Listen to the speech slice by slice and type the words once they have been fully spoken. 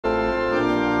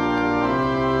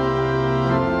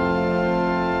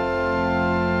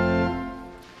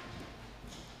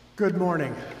Good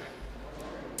morning.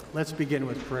 Let's begin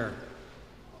with prayer.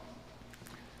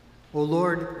 O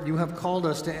Lord, you have called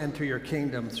us to enter your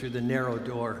kingdom through the narrow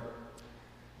door.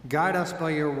 Guide us by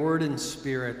your word and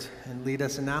spirit, and lead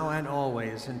us now and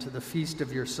always into the feast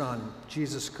of your Son,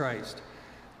 Jesus Christ,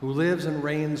 who lives and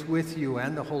reigns with you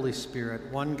and the Holy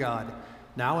Spirit, one God,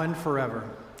 now and forever.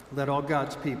 Let all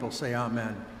God's people say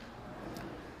amen.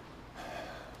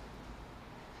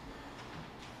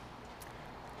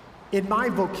 In my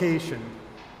vocation,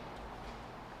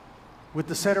 with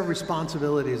the set of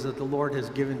responsibilities that the Lord has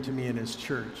given to me in his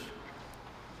church,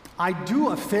 I do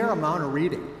a fair amount of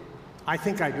reading. I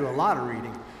think I do a lot of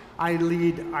reading. I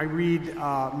read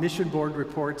mission board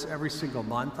reports every single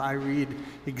month. I read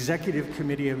executive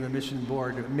committee of the mission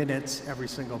board minutes every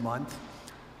single month.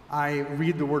 I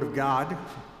read the Word of God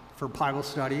for Bible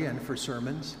study and for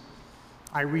sermons.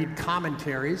 I read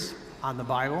commentaries on the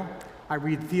Bible. I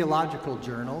read theological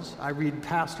journals. I read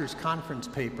pastors' conference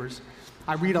papers.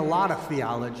 I read a lot of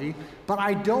theology, but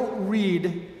I don't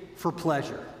read for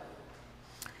pleasure.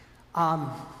 I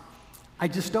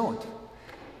just don't.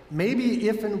 Maybe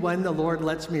if and when the Lord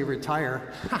lets me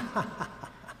retire,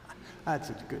 that's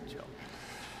a good joke,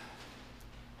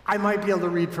 I might be able to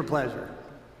read for pleasure.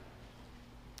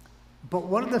 But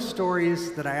one of the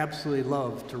stories that I absolutely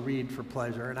love to read for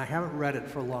pleasure, and I haven't read it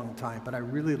for a long time, but I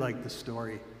really like the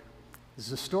story, is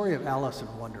the story of Alice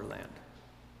in Wonderland.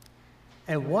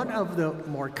 And one of the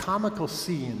more comical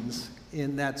scenes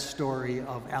in that story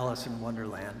of Alice in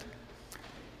Wonderland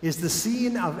is the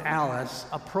scene of Alice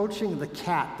approaching the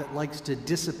cat that likes to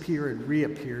disappear and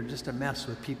reappear just to mess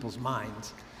with people's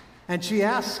minds. And she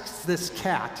asks this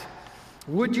cat,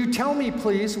 "Would you tell me,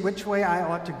 please, which way I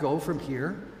ought to go from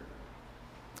here?"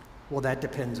 "Well, that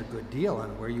depends a good deal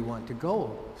on where you want to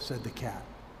go," said the cat.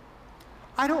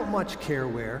 "I don't much care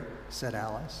where," said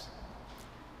Alice.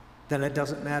 "Then it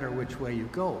doesn't matter which way you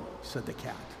go," said the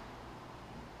cat.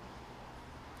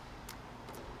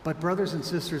 But brothers and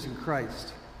sisters in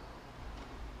Christ,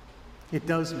 it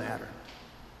does matter.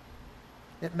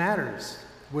 It matters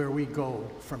where we go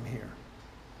from here.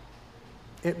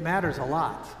 It matters a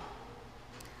lot.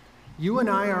 You and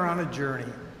I are on a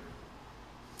journey.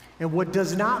 And what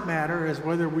does not matter is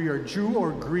whether we are Jew or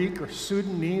Greek or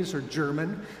Sudanese or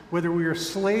German, whether we are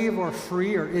slave or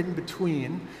free or in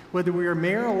between, whether we are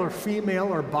male or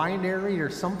female or binary or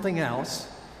something else,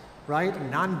 right?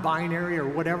 Non-binary or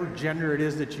whatever gender it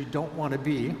is that you don't want to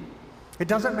be. It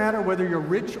doesn't matter whether you're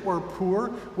rich or poor,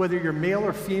 whether you're male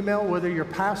or female, whether you're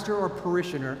pastor or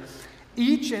parishioner.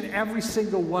 Each and every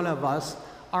single one of us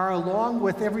are, along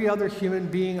with every other human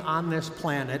being on this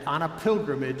planet, on a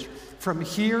pilgrimage from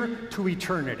here to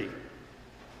eternity.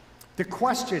 The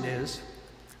question is,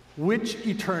 which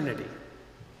eternity?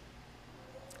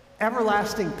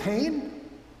 Everlasting pain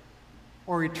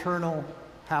or eternal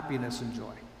happiness and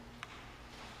joy?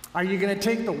 Are you going to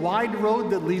take the wide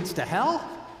road that leads to hell?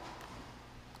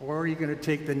 Or are you going to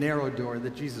take the narrow door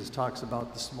that Jesus talks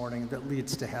about this morning that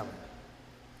leads to heaven?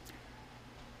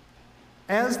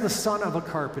 As the son of a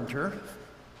carpenter,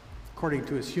 according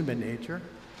to his human nature,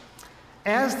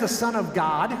 as the Son of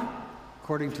God,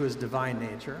 according to his divine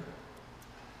nature,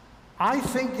 I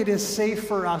think it is safe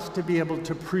for us to be able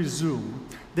to presume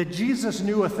that Jesus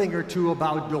knew a thing or two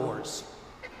about doors.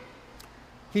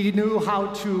 He knew how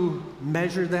to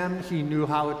measure them, he knew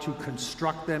how to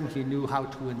construct them, he knew how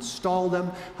to install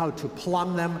them, how to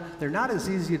plumb them. They're not as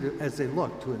easy as they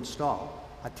look to install,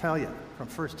 I tell you, from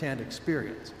firsthand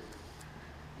experience.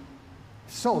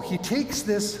 So he takes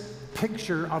this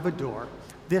picture of a door,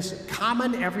 this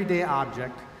common everyday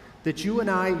object that you and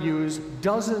I use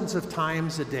dozens of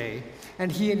times a day, and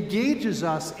he engages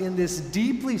us in this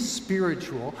deeply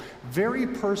spiritual, very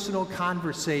personal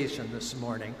conversation this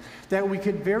morning that we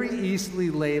could very easily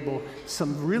label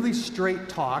some really straight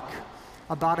talk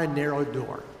about a narrow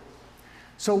door.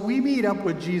 So we meet up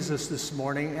with Jesus this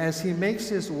morning as he makes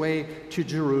his way to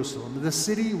Jerusalem, the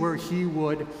city where he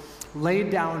would lay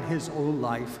down his own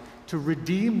life to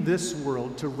redeem this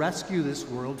world, to rescue this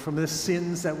world from the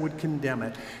sins that would condemn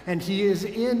it. And he is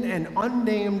in an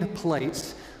unnamed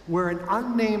place where an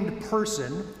unnamed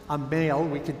person, a male,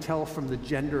 we can tell from the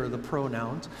gender of the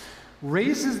pronouns,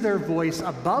 raises their voice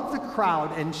above the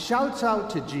crowd and shouts out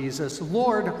to Jesus,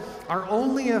 "Lord, are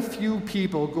only a few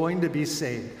people going to be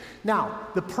saved?" Now,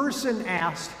 the person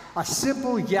asked a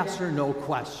simple yes or no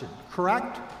question,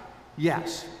 correct?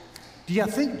 Yes. Do you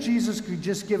think Jesus could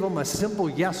just give him a simple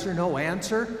yes or no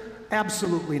answer?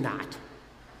 Absolutely not.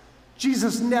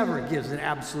 Jesus never gives an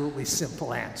absolutely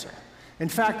simple answer. In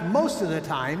fact, most of the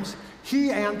times,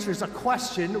 he answers a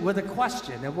question with a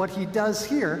question. And what he does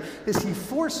here is he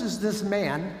forces this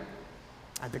man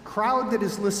and the crowd that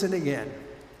is listening in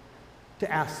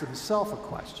to ask themselves a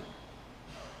question.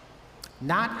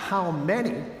 Not how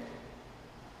many,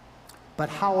 but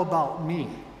how about me?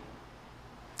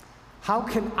 How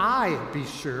can I be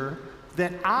sure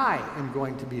that I am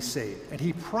going to be saved? And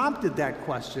he prompted that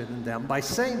question in them by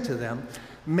saying to them,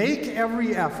 make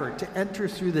every effort to enter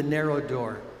through the narrow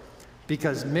door,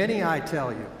 because many, I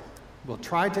tell you, will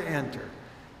try to enter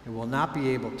and will not be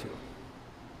able to.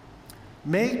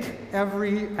 Make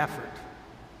every effort.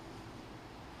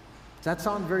 Does that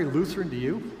sound very Lutheran to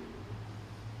you?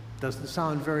 Doesn't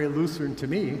sound very Lutheran to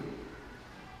me.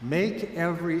 Make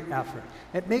every effort.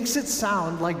 It makes it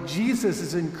sound like Jesus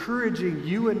is encouraging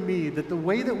you and me that the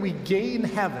way that we gain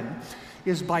heaven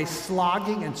is by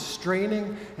slogging and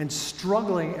straining and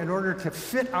struggling in order to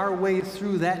fit our way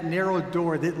through that narrow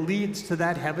door that leads to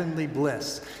that heavenly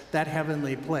bliss, that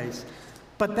heavenly place.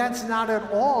 But that's not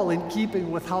at all in keeping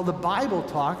with how the Bible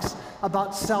talks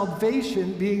about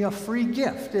salvation being a free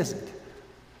gift, is it?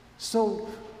 So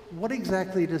what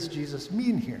exactly does Jesus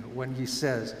mean here when he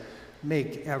says,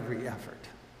 make every effort?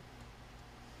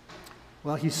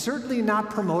 Well, he's certainly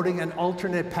not promoting an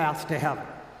alternate path to heaven.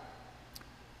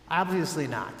 Obviously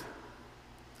not.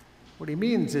 What he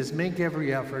means is make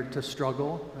every effort to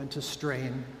struggle and to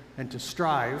strain and to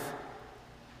strive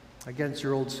against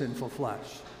your old sinful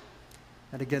flesh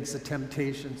and against the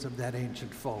temptations of that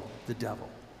ancient foe, the devil.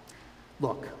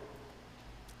 Look,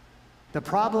 the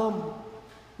problem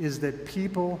is that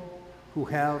people who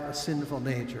have a sinful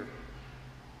nature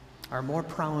are more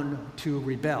prone to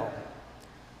rebel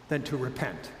than to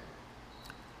repent.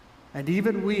 And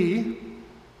even we,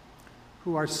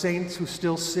 who are saints who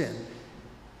still sin,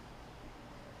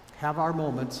 have our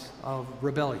moments of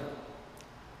rebellion,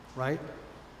 right?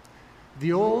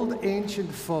 The old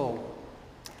ancient foe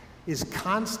is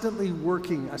constantly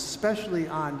working, especially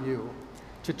on you,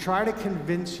 to try to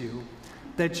convince you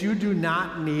that you do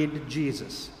not need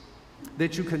Jesus,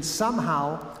 that you can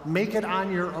somehow make it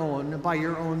on your own by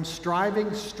your own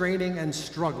striving, straining, and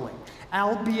struggling,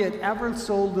 albeit ever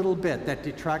so little bit that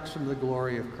detracts from the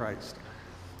glory of Christ.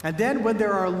 And then when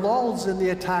there are lulls in the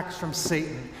attacks from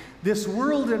Satan, this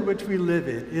world in which we live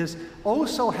in is oh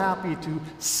so happy to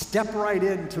step right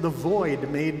into the void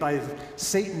made by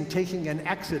Satan taking an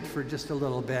exit for just a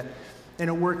little bit. And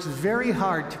it works very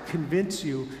hard to convince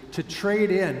you to trade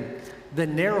in the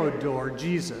narrow door,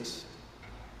 Jesus,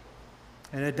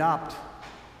 and adopt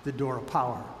the door of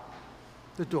power,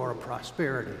 the door of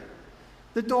prosperity,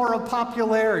 the door of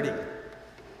popularity,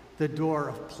 the door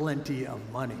of plenty of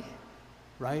money,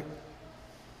 right?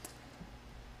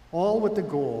 All with the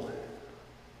goal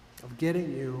of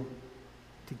getting you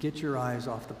to get your eyes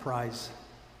off the prize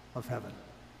of heaven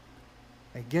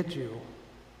and get you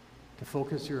to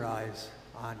focus your eyes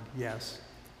on, yes,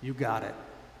 you got it,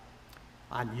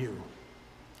 on you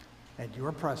and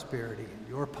your prosperity and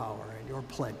your power and your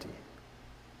plenty.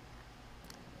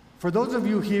 For those of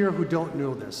you here who don't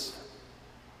know this,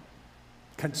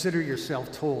 consider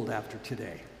yourself told after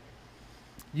today.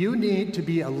 You need to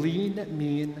be a lean,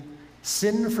 mean,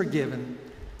 sin-forgiven,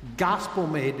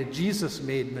 gospel-made,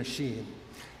 Jesus-made machine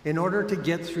in order to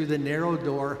get through the narrow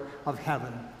door of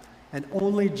heaven. And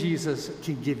only Jesus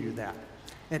can give you that.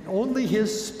 And only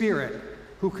his Spirit,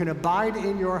 who can abide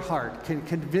in your heart, can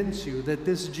convince you that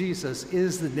this Jesus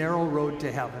is the narrow road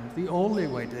to heaven, the only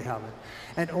way to heaven.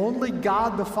 And only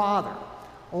God the Father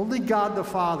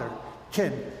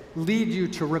can lead you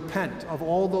to repent of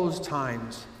all those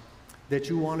times that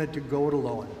you wanted to go it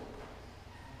alone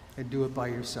and do it by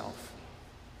yourself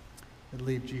and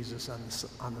leave Jesus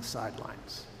on the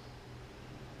sidelines.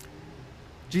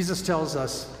 Jesus tells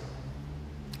us,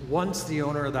 once the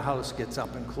owner of the house gets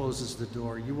up and closes the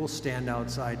door, you will stand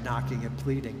outside knocking and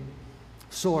pleading,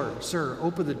 Sir,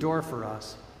 open the door for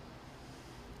us.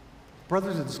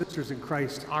 Brothers and sisters in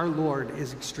Christ, our Lord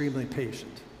is extremely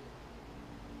patient.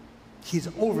 He's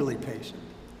overly patient.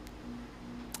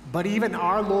 But even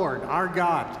our Lord, our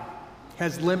God,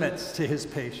 has limits to his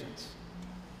patience,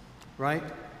 right?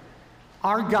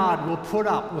 Our God will put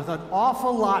up with an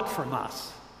awful lot from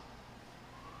us,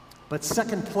 but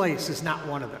second place is not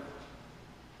one of them.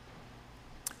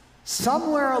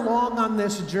 Somewhere along on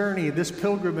this journey, this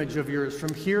pilgrimage of yours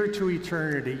from here to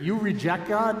eternity, you reject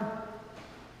God,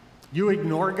 you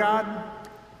ignore God,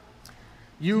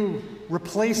 you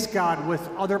replace God with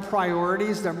other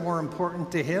priorities that are more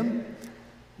important to him.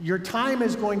 Your time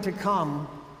is going to come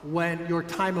when your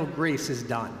time of grace is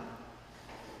done.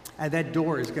 And that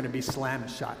door is going to be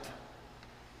slammed shut.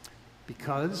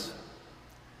 Because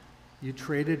you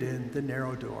traded in the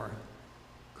narrow door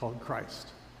called Christ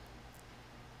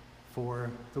for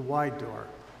the wide door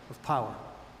of power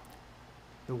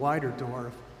the wider door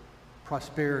of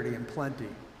prosperity and plenty,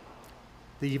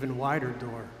 the even wider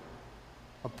door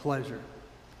of pleasure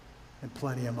and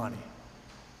plenty of money.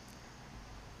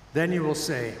 Then you will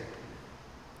say,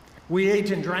 we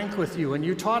ate and drank with you, and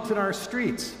you taught in our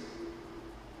streets.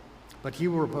 But he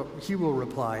will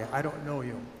reply, I don't know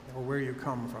you, or where you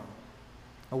come from.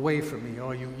 Away from me,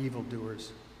 all you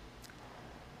evildoers.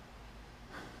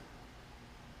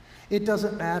 It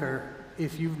doesn't matter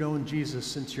if you've known Jesus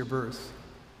since your birth.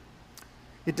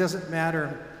 It doesn't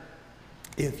matter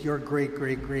if your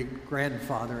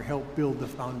great-great-great-grandfather helped build the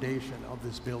foundation of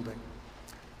this building.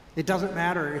 It doesn't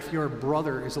matter if your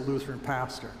brother is a Lutheran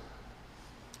pastor.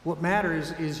 What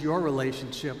matters is your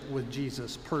relationship with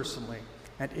Jesus personally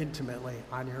and intimately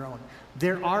on your own.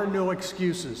 There are no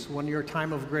excuses when your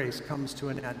time of grace comes to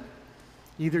an end.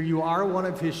 Either you are one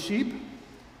of his sheep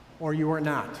or you are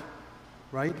not,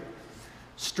 right?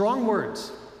 Strong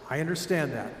words, I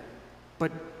understand that.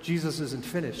 But Jesus isn't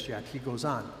finished yet. He goes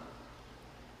on.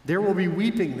 There will be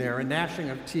weeping there and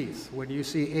gnashing of teeth when you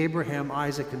see Abraham,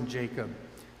 Isaac, and Jacob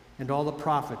and all the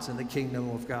prophets in the kingdom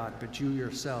of God, but you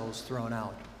yourselves thrown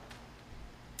out.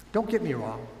 Don't get me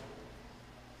wrong.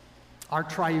 Our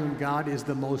triune God is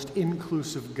the most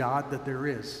inclusive God that there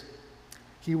is.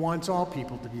 He wants all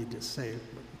people to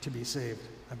be saved.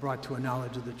 I brought to a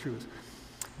knowledge of the truth.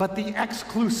 But the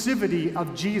exclusivity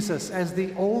of Jesus as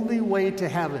the only way to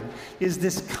heaven is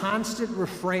this constant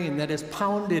refrain that is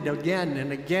pounded again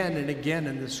and again and again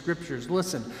in the scriptures.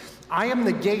 Listen, I am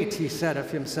the gate, he said of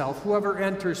himself. Whoever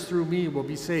enters through me will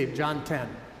be saved. John 10.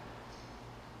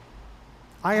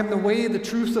 I am the way, the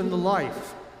truth, and the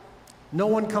life. No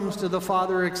one comes to the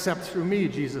Father except through me,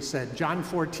 Jesus said. John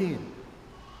 14.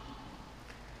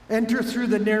 Enter through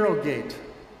the narrow gate.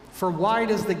 For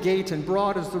wide is the gate and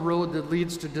broad is the road that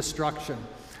leads to destruction,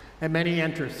 and many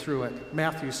enter through it.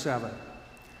 Matthew 7.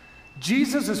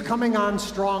 Jesus is coming on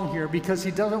strong here because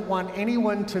he doesn't want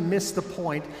anyone to miss the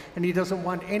point, and he doesn't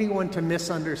want anyone to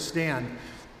misunderstand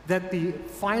that the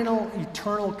final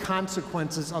eternal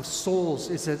consequences of souls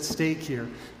is at stake here.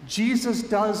 Jesus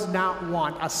does not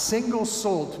want a single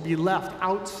soul to be left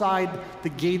outside the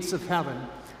gates of heaven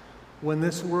when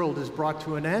this world is brought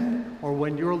to an end or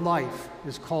when your life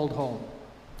is called home.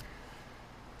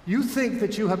 You think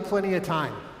that you have plenty of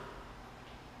time.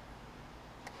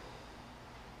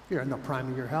 You're in the prime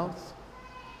of your health.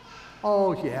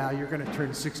 Oh yeah, you're going to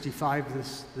turn 65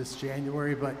 this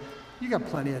January, but you got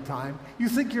plenty of time. You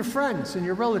think your friends and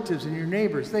your relatives and your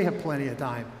neighbors, they have plenty of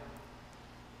time.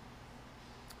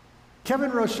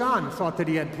 Kevin Roshan thought that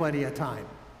he had plenty of time.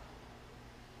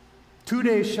 2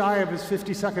 days shy of his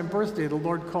 52nd birthday, the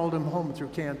Lord called him home through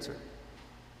cancer.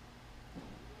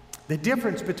 The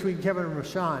difference between Kevin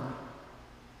Roshan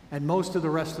and most of the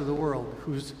rest of the world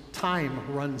whose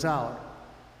time runs out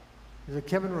is that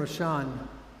Kevin Roshan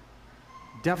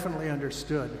definitely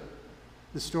understood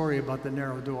the story about the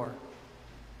narrow door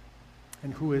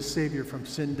and who his Savior from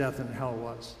sin, death, and hell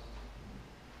was.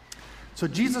 So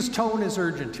Jesus' tone is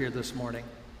urgent here this morning.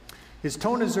 His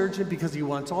tone is urgent because he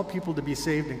wants all people to be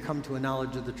saved and come to a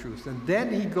knowledge of the truth. And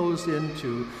then he goes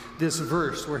into this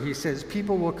verse where he says,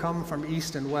 people will come from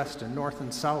east and west and north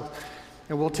and south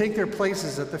and will take their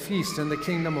places at the feast in the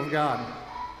kingdom of God.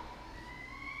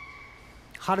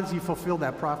 How does he fulfill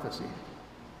that prophecy?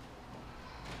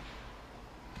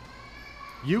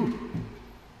 You.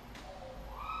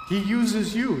 He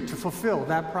uses you to fulfill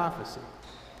that prophecy.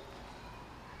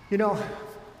 You know,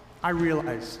 I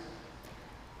realize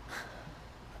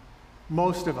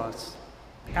most of us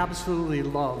absolutely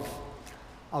love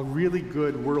a really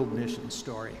good world mission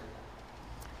story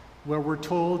where we're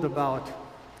told about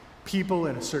people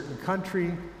in a certain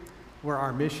country where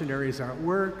our missionaries are at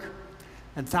work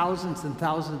and thousands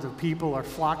of people are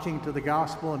flocking to the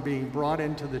gospel and being brought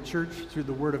into the church through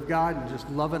the word of God and just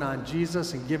loving on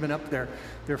Jesus and giving up their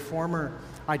former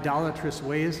idolatrous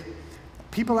ways.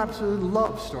 People absolutely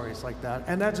love stories like that,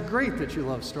 and that's great that you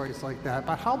love stories like that,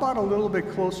 but how about a little bit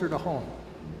closer to home?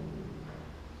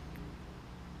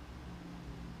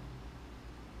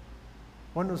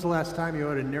 When was the last time you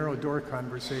had a narrow door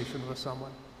conversation with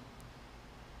someone?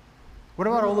 What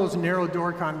about all those narrow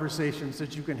door conversations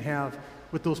that you can have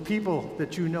with those people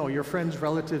that you know, your friends,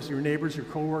 relatives, your neighbors, your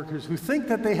coworkers, who think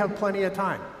that they have plenty of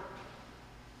time?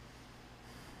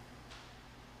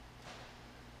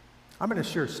 I'm going to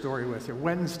share a story with you.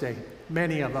 Wednesday,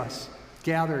 many of us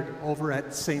gathered over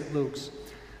at St. Luke's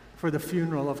for the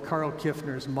funeral of Carl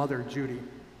Kiffner's mother, Judy.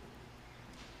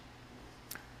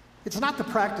 It's not the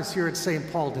practice here at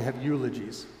St. Paul to have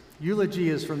eulogies. Eulogy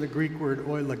is from the Greek word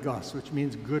oilagos, which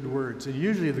means good words. And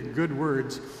usually the good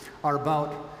words are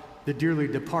about the dearly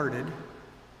departed.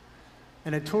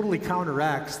 And it totally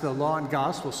counteracts the law and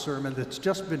gospel sermon that's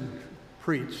just been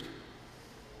preached.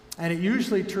 And it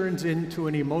usually turns into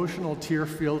an emotional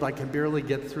tear-filled, I can barely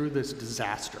get through this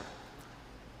disaster.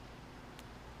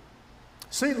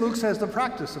 St. Luke's has the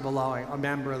practice of allowing a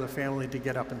member of the family to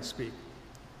get up and speak.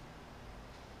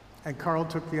 And Carl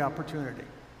took the opportunity.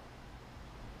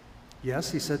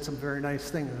 Yes, he said some very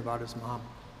nice things about his mom.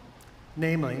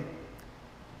 Namely,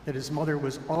 that his mother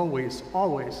was always,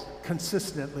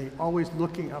 consistently, always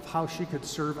looking at how she could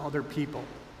serve other people.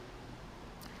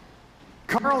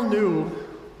 Carl knew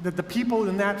that the people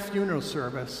in that funeral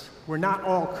service were not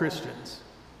all Christians.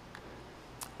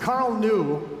 Carl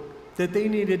knew that they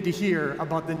needed to hear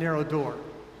about the narrow door.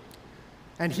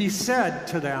 And he said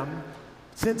to them,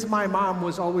 since my mom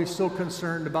was always so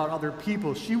concerned about other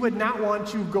people, she would not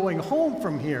want you going home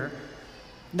from here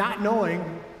not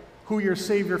knowing who your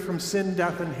Savior from sin,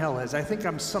 death, and hell is. I think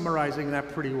I'm summarizing that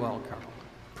pretty well, Carl.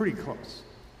 Pretty close.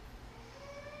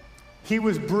 He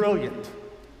was brilliant.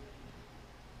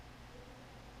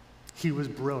 He was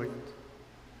brilliant.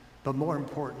 But more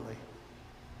importantly,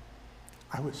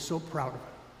 I was so proud of him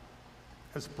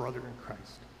as a brother in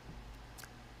Christ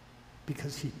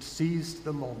because he seized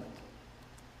the moment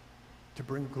to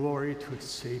bring glory to his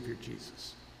Savior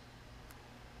Jesus.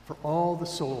 For all the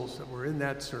souls that were in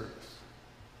that service,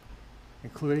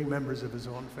 including members of his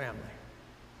own family,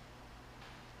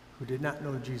 who did not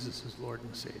know Jesus as Lord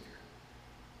and Savior.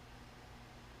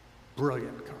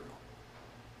 Brilliant, Carl.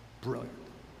 Brilliant.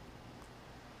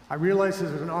 I realize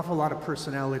there's an awful lot of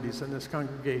personalities in this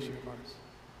congregation of ours.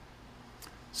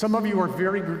 Some of you are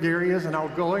very gregarious and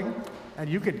outgoing, and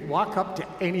you could walk up to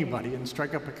anybody and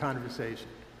strike up a conversation.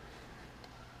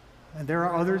 And there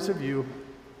are others of you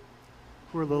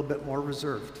who are a little bit more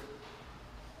reserved.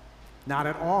 Not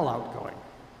at all outgoing.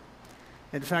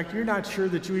 In fact, you're not sure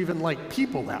that you even like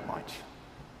people that much.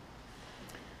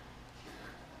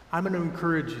 I'm going to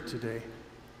encourage you today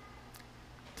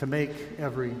to make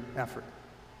every effort.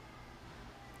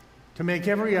 To make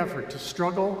every effort to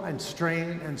struggle and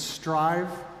strain and strive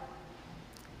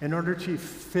in order to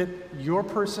fit your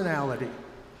personality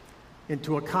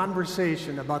into a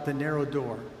conversation about the narrow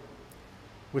door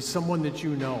with someone that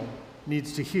you know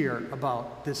needs to hear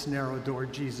about this narrow door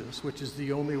Jesus, which is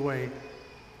the only way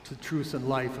to truth and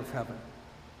life of heaven.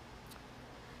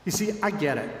 You see, I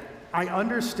get it. I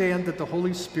understand that the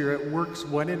Holy Spirit works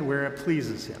when and where it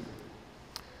pleases him.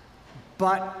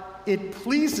 But it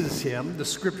pleases him, the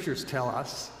scriptures tell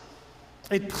us,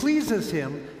 it pleases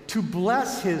him to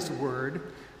bless his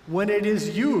word when it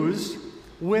is used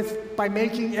by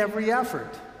making every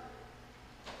effort.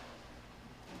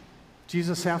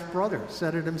 Jesus' half-brother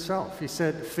said it himself. He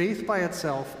said, faith by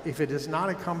itself, if it is not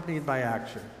accompanied by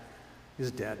action,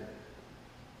 is dead.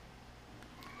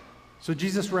 So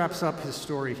Jesus wraps up his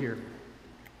story here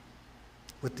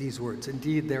with these words.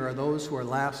 Indeed, there are those who are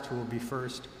last who will be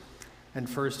first, and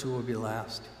first who will be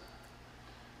last.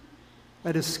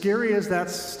 And as scary as that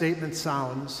statement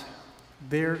sounds,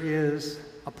 there is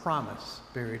a promise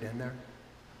buried in there,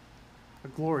 a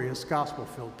glorious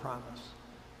gospel-filled promise.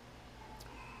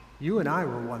 You and I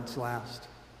were once last.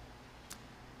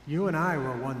 You and I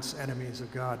were once enemies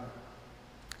of God.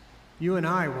 You and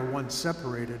I were once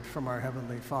separated from our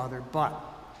Heavenly Father, but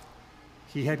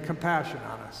he had compassion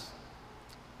on us,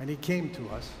 and he came to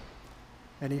us,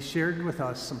 and he shared with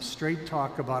us some straight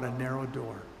talk about a narrow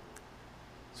door,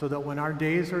 so that when our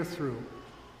days are through,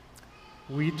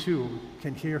 we too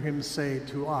can hear him say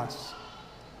to us,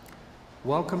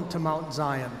 welcome to Mount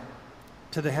Zion,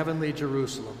 to the heavenly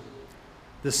Jerusalem,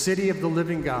 the city of the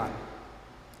living God.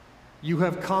 You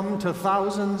have come to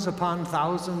thousands upon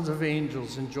thousands of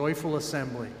angels in joyful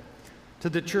assembly, to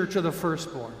the church of the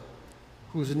firstborn,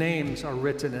 whose names are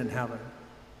written in heaven.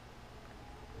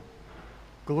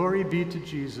 Glory be to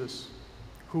Jesus,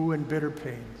 who in bitter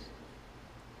pains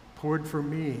poured for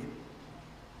me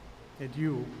and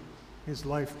you his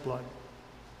lifeblood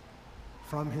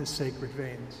from his sacred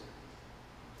veins,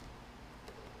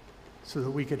 so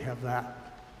that we could have that,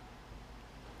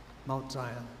 Mount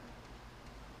Zion.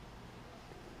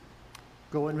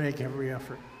 Go and make every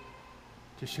effort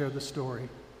to share the story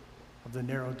of the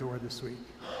narrow door this week.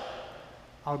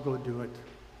 I'll go do it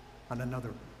on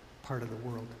another part of the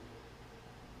world.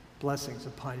 Blessings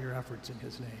upon your efforts in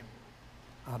his name.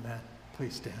 Amen.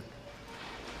 Please stand.